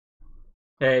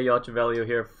Hey, y'all, chevelio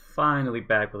here, finally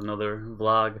back with another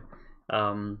vlog.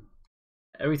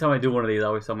 Every time I do one of these, I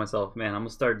always tell myself, man, I'm gonna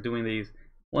start doing these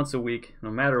once a week, no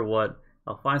matter what.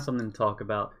 I'll find something to talk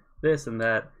about, this and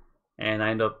that, and I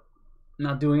end up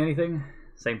not doing anything.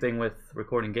 Same thing with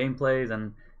recording gameplays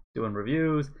and doing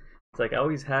reviews. It's like I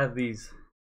always have these,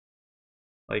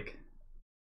 like,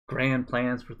 grand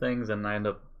plans for things, and I end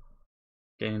up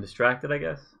getting distracted, I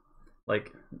guess.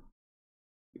 Like,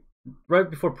 right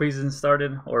before preseason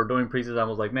started, or during preseason, I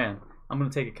was like, man, I'm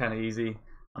gonna take it kind of easy.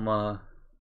 I'm gonna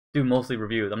do mostly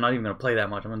reviews. I'm not even gonna play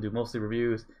that much. I'm gonna do mostly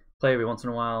reviews, play every once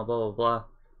in a while, blah blah blah.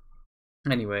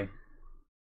 Anyway,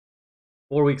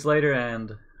 4 weeks later,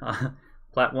 and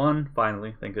Plat 1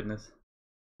 finally, thank goodness.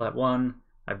 Plat 1.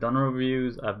 I've done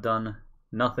reviews. I've done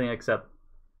nothing except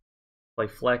play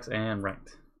flex and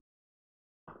ranked.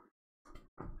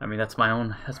 I mean, that's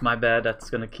my bad.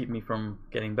 That's gonna keep me from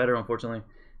getting better, unfortunately.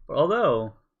 But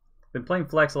although I've been playing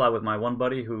flex a lot with my one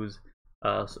buddy who's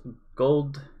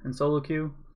gold in solo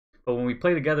queue, but when we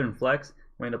play together in flex,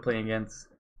 we end up playing against,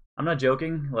 I'm not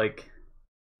joking, like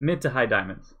mid to high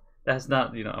diamonds. That's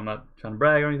not, I'm not trying to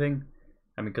brag or anything.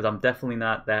 I mean, because I'm definitely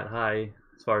not that high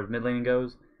as far as mid laning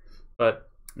goes. But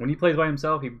when he plays by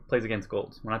himself, he plays against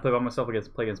golds. When I play by myself, I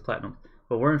play against platinum.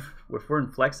 But if we're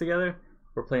in flex together,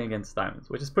 we're playing against diamonds,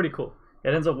 which is pretty cool.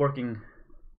 It ends up working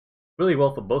really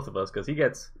well for both of us because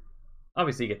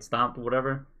obviously he gets stomped or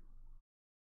whatever,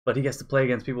 but he gets to play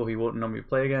against people he wouldn't normally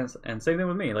play against. And same thing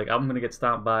with me. Like, I'm gonna get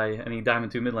stomped by any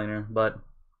Diamond 2 mid laner, but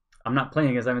I'm not playing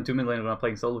against Diamond 2 mid laner when I'm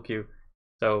playing solo queue.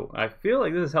 So I feel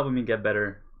like this is helping me get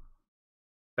better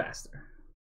faster.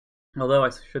 Although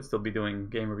I should still be doing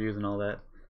game reviews and all that.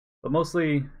 But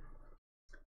mostly,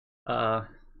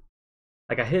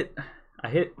 like I hit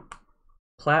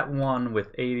Plat 1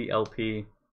 with 80 LP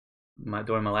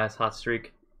during my last hot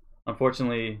streak.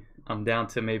 Unfortunately, I'm down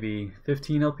to maybe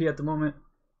 15 LP at the moment.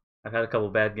 I've had a couple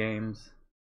bad games,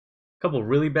 a couple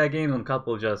really bad games, and a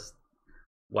couple just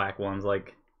whack ones.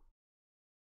 Like,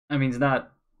 I mean, it's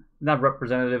not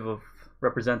representative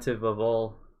of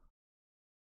all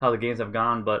how the games have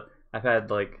gone, but I've had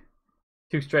like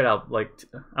two straight out. Like,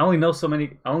 I only know so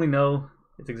many. I only know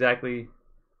it's exactly.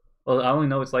 Well, I only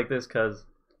know it's like this because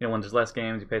when there's less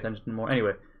games, you pay attention to more.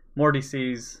 Anyway, more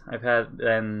DCs I've had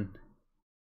than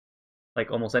like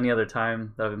almost any other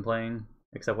time that I've been playing,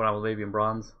 except when I was maybe in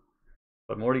bronze.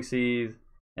 But more DCs,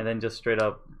 and then just straight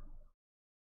up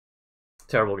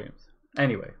terrible games.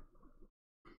 Anyway,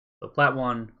 so Plat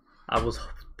 1, I was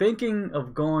thinking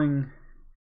of going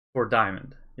for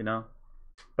diamond,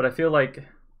 but I feel like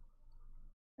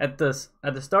at the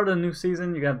start of the new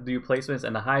season, you got to do placements,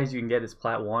 and the highest you can get is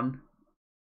Plat 1.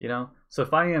 So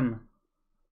if I am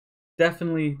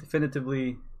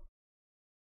definitively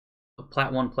a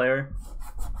Plat 1 player,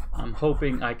 I'm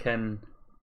hoping I can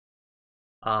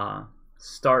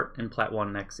start in Plat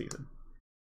 1 next season.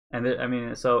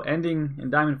 And so ending in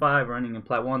Diamond 5 or ending in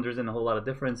Plat 1, there isn't a whole lot of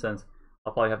difference, since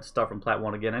I'll probably have to start from Plat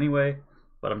 1 again anyway.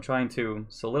 But I'm trying to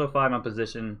solidify my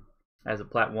position as a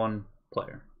Plat 1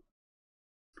 player.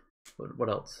 What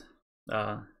else?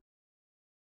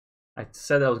 I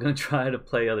said I was going to try to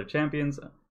play other champions.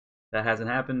 That hasn't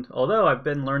happened. Although I've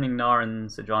been learning Gnar and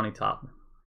Sejuani top.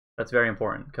 That's very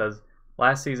important, because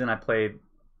last season I played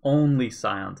only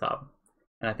Sion top.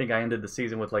 And I think I ended the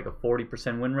season with like a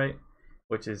 40% win rate,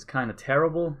 which is kind of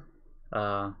terrible.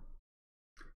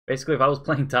 Basically, if I was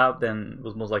playing top, then it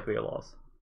was most likely a loss.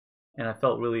 And I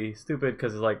felt really stupid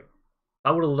because, like, if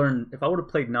I would have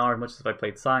played Gnar as much as if I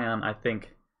played Sion, I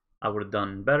think I would have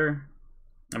done better.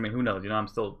 I mean, who knows? I'm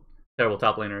still a terrible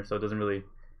top laner, so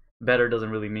better doesn't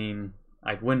really mean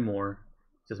I'd win more.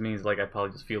 It just means like I'd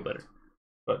probably just feel better.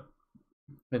 But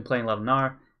I've been playing a lot of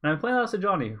Gnar, and I've been playing a lot of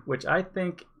Sejuani, which I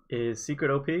think is secret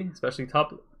OP, especially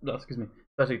top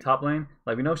lane.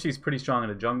 Like, we know she's pretty strong in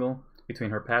the jungle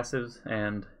between her passives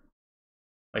and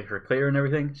like her clear and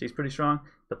everything. She's pretty strong.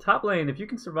 But top lane, if you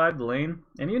can survive the lane,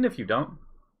 and even if you don't,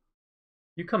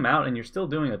 you come out and you're still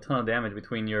doing a ton of damage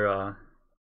between your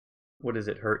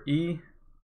her E,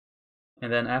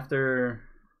 and then after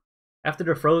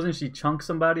they're frozen, she chunks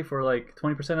somebody for like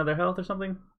 20% of their health or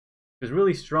something. It's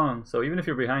really strong. So even if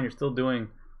you're behind, you're still doing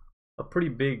a pretty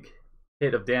big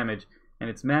hit of damage, and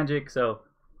it's magic. So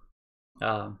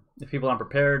if people aren't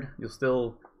prepared, you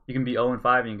can be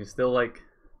 0-5 and you can still like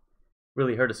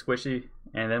really hurt a squishy.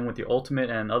 And then with your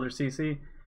ultimate and other CC,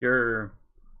 you're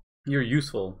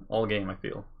useful all game, I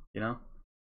feel, because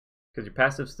your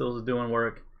passive still is doing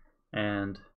work,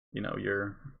 and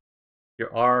your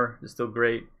R is still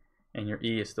great, and your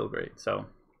E is still great. So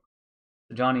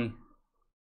Johnny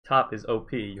top is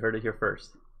OP. You heard it here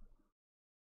first.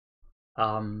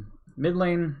 mid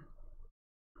lane,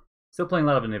 still playing a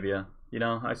lot of Anivia. You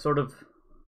know, I sort of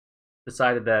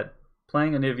decided that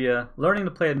playing Anivia, learning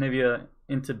to play Anivia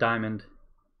into Diamond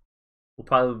will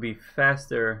probably be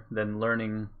faster than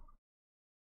learning,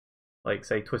 like,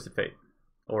 say, Twisted Fate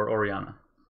or Orianna.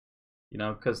 You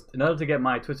know, because in order to get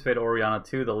my Twisted Fate or Orianna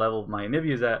to the level my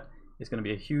Anivia is at, it's going to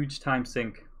be a huge time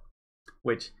sink,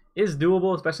 which is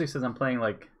doable, especially since I'm playing,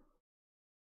 like,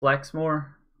 Flex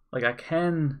more. Like, I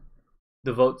can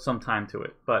devote some time to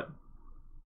it, but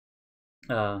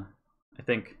I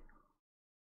think,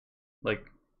 like,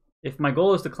 if my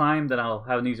goal is to climb, then I'll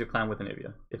have an easier climb with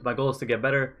Anivia. If my goal is to get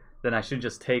better, then I should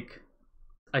just take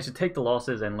the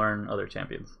losses and learn other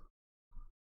champions.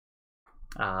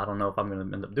 I don't know if I'm going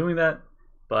to end up doing that,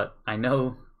 but I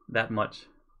know that much,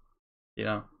 you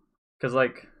know? Because,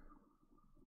 like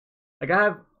I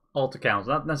have alt accounts,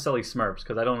 not necessarily Smurfs,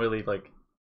 because I don't really, like,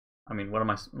 I mean, what am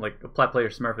I, like, a Plat player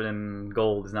smurfing in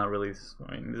gold is not really,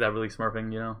 I mean, is that really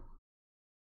smurfing, you know?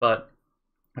 But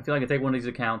I feel like I take one of these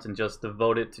accounts and just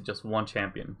devote it to just one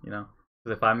champion, you know?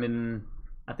 Because if I'm in,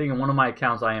 I think in one of my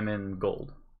accounts I am in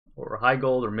gold, or high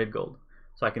gold, or mid gold.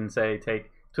 So I can say,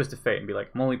 take Twisted Fate and be like,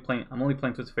 I'm only playing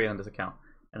Twisted Fate on this account,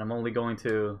 and I'm only going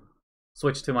to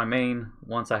switch to my main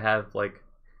once I'm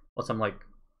like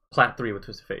Plat 3 with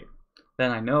Twisted Fate.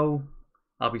 Then I know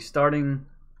I'll be starting.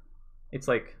 It's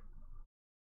like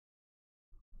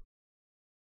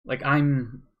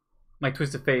my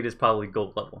Twisted Fate is probably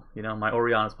gold level. You know, my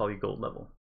Orianna is probably gold level.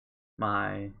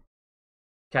 My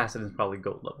Cassidy is probably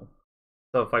gold level.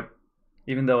 So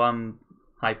even though I'm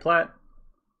high Plat,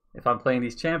 if I'm playing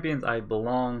these champions, I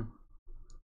belong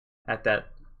at that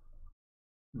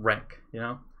rank, you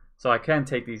know? So I can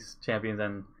take these champions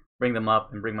and bring them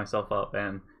up and bring myself up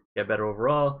and get better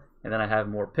overall, and then I have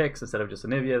more picks instead of just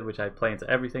Anivia, which I play into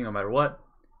everything no matter what.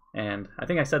 And I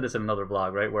think I said this in another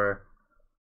vlog, right, where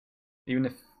even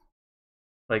if,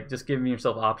 like, just giving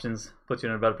yourself options puts you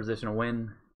in a better position to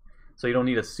win. So you don't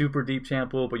need a super deep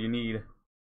champ pool, but you need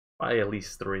probably at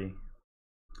least 3. And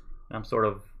I'm sort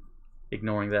of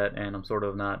ignoring that, and I'm sort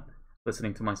of not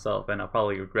listening to myself, and I'll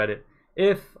probably regret it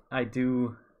if I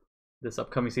do this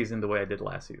upcoming season the way I did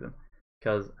last season,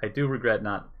 because I do regret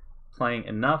not playing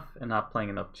enough and not playing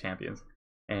enough champions.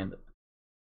 And,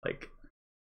 like,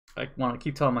 I want to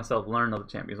keep telling myself, learn other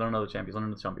champions, learn other champions,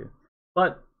 learn other champions.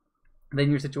 But then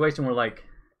you're in a situation where, like,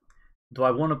 do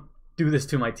I want to do this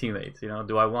to my teammates? You know,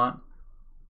 do I want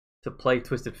to play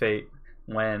Twisted Fate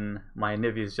when my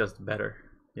Anivia is just better?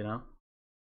 You know?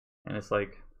 And it's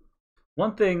like,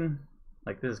 one thing,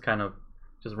 like, this is kind of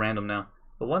just random now,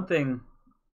 but one thing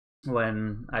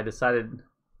when I decided,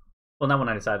 well, not when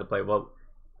I decided to play, well,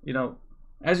 you know,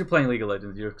 as you're playing League of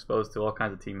Legends, you're exposed to all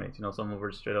kinds of teammates. You know, some are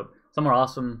just straight up, some are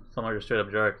awesome, some are just straight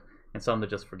up jerks, and some are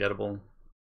just forgettable.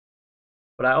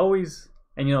 But I always,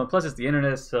 and you know, plus it's the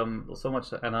internet, so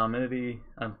much anonymity.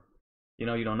 You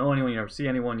know, you don't know anyone, you never see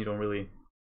anyone, you don't really,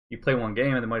 you play one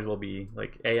game and they might as well be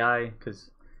like AI, because,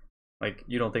 like,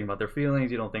 you don't think about their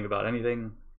feelings, you don't think about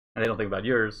anything, and they don't think about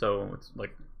yours, so it's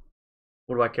like,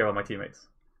 what do I care about my teammates?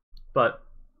 But,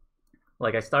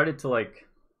 like, I started to, like,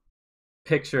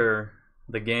 picture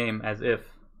the game as if,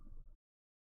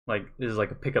 like, this is like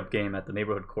a pickup game at the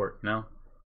neighborhood court, you know?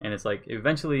 And it's like,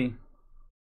 eventually,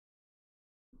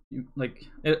 like,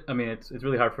 I mean, it's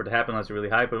really hard for it to happen unless you're really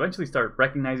high, but eventually start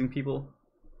recognizing people,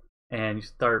 and you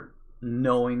start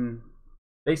knowing,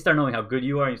 they start knowing how good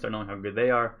you are, and you start knowing how good they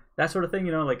are, that sort of thing,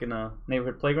 you know, like in a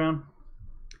neighborhood playground.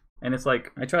 And it's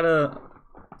like, I try to,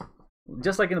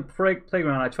 just like in a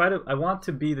playground, I want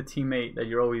to be the teammate that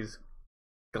you're always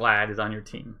glad is on your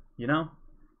team, you know?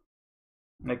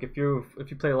 Like, if you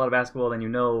play a lot of basketball, then you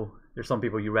know there's some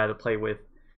people you'd rather play with.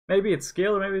 Maybe it's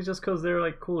skill, or maybe it's just because they're,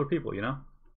 like, cooler people, you know?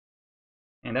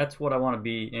 And that's what I want to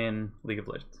be in League of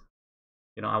Legends.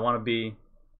 You know, I want to be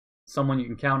someone you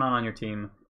can count on your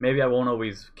team. Maybe I won't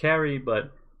always carry,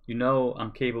 but you know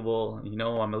I'm capable, you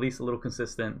know I'm at least a little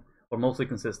consistent, or mostly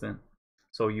consistent,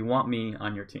 so you want me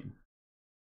on your team.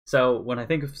 So when I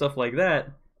think of stuff like that,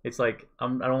 it's like, I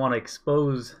don't want to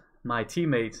expose my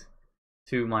teammates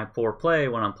to my poor play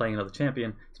when I'm playing another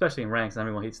champion, especially in ranks, and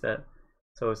everyone hates that.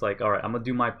 So it's like, alright, I'm going to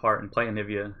do my part and play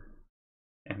Anivia,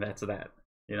 and that's that,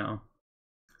 you know?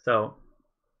 So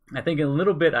I think in a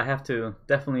little bit I have to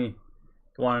definitely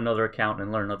go on another account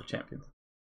and learn other champions.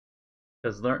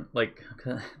 Because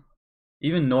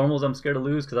even normals I'm scared to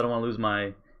lose because I don't want to lose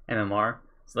my MMR.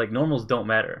 It's like, normals don't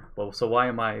matter. Well, so why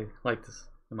am I like this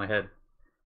in my head?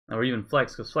 Or even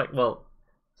flex, because flex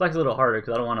is a little harder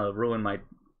because I don't want to ruin my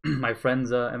my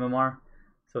friend's MMR.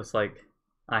 So it's like,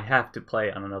 I have to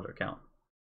play on another account.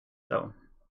 So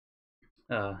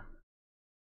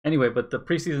Anyway, but the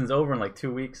preseason's over in like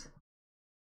 2 weeks,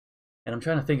 and I'm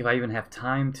trying to think if I even have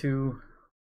time to.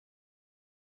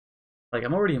 Like,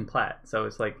 I'm already in Plat, so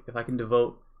it's like if I can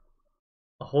devote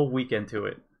a whole weekend to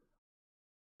it.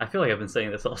 I feel like I've been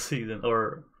saying this all season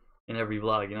or in every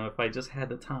vlog, you know, if I just had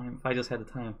the time,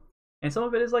 And some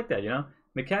of it is like that, you know?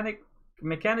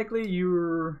 Mechanically,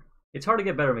 it's hard to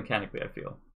get better mechanically, I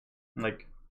feel. Like,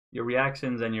 your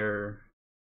reactions and your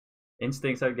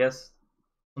instincts, I guess,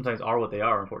 sometimes are what they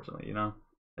are, unfortunately, you know?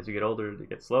 As you get older, they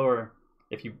get slower.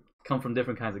 If you come from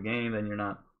different kinds of game, then you're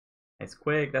not as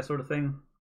quick, that sort of thing.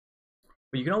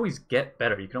 But you can always get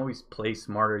better. You can always play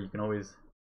smarter. You can always,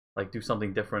 like, do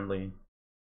something differently.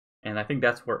 And I think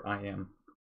that's where I am.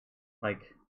 Like,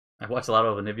 I watch a lot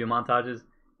of Anivia montages,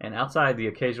 and outside the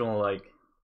occasional, like,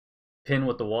 pin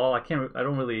with the wall, I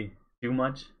don't really do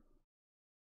much.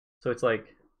 So it's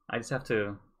like, I just have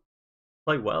to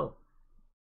play well.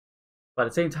 But at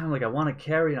the same time, like, I want to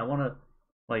carry, and I want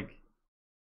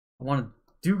to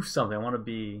do something. I want to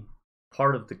be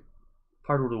part of the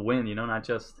win, you know, not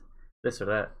just this or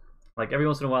that. Like, every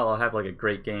once in a while, I'll have like a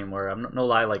great game where I'm no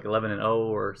lie, like 11-0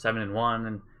 or 7-1,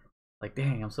 and like,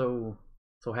 dang, I'm so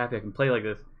happy I can play like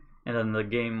this. And then the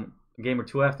game or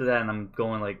two after that, and I'm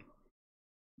going like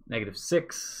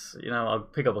 -6. You know, I'll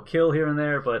pick up a kill here and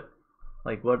there, but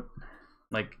like what,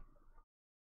 like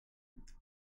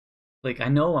I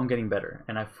know I'm getting better,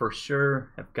 and I for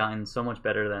sure have gotten so much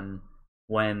better than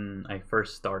when I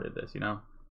first started this. You know,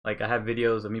 like I have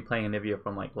videos of me playing Anivia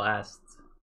from like last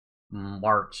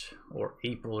March or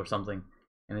April or something,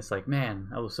 and it's like, man,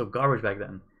 I was so garbage back then.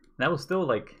 And that was still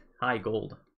like high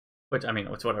gold, which, I mean,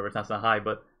 it's whatever, it's not high,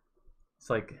 but it's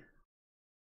like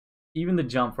even the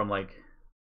jump from like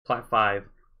Plat 5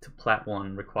 to Plat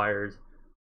 1 requires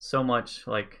so much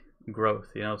like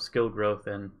growth, you know, skill growth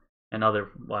and other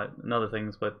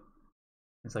things. But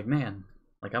it's like, man,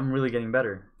 like I'm really getting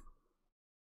better.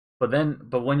 But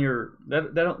when you're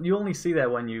you only see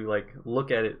that when you like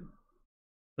look at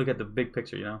the big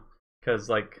picture, you know, because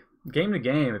like game to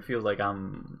game, it feels like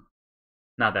I'm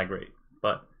not that great.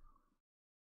 But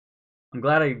I'm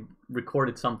glad I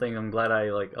recorded something. I'm glad I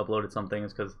like uploaded something.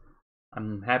 It's because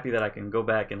I'm happy that I can go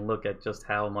back and look at just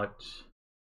how much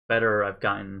better I've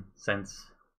gotten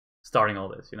since starting all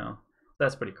this, you know.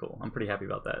 That's pretty cool. I'm pretty happy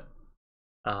about that.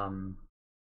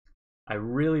 I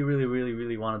really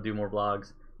want to do more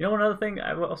vlogs. You know, one other thing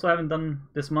I also haven't done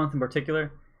this month in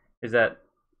particular is that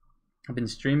I've been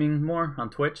streaming more on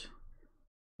Twitch.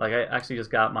 Like, I actually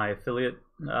just got my affiliate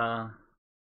the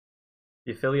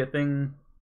affiliate thing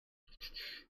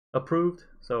approved,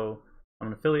 so I'm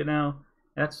an affiliate now.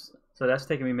 That's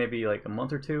taken me maybe like a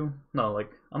month or two, no,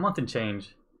 like a month and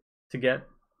change to get.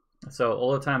 So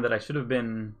all the time that I should have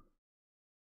been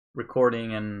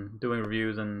recording and doing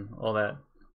reviews and all that,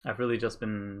 I've really just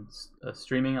been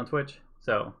streaming on Twitch.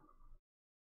 So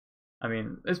I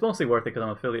mean, it's mostly worth it because I'm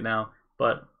an affiliate now,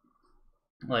 but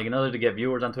like, in order to get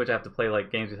viewers on Twitch, I have to play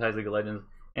like games besides League of Legends,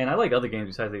 and I like other games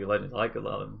besides League of Legends. I like a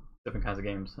lot of different kinds of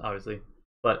games, obviously,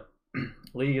 but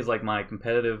League is like my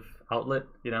competitive outlet,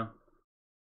 you know.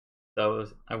 So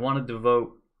I want to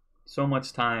devote so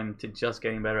much time to just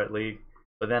getting better at League,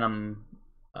 but then I'm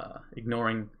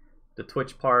ignoring the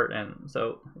Twitch part, and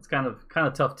so it's kind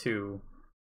of tough to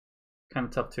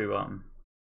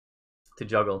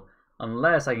juggle,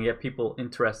 unless I can get people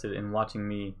interested in watching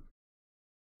me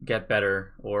get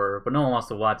better. But no one wants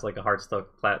to watch like a hard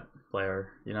stuck Plat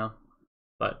player, you know.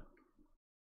 But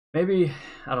maybe,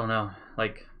 I don't know,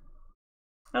 like,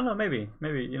 I don't know, maybe,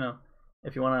 you know,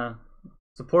 if you want to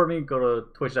support me, go to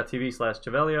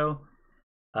twitch.tv/chevelio,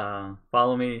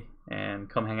 follow me and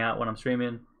come hang out when I'm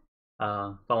streaming.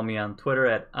 Follow me on Twitter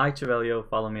at iChevelio,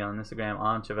 follow me on Instagram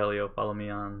on Chevelio, follow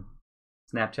me on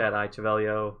Snapchat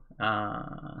iChevelio,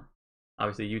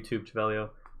 obviously YouTube Chevelio.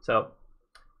 So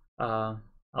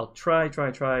I'll try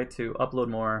to upload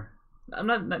more. I'm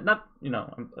not you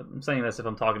know, I'm saying this if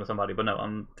I'm talking to somebody, but no,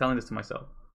 I'm telling this to myself.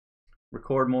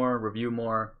 Record more, review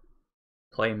more,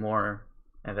 play more,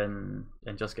 and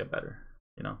just get better.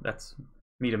 You know, that's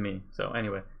me to me. So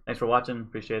anyway, thanks for watching.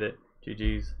 Appreciate it.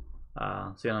 GG's.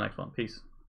 See you on the next one. Peace.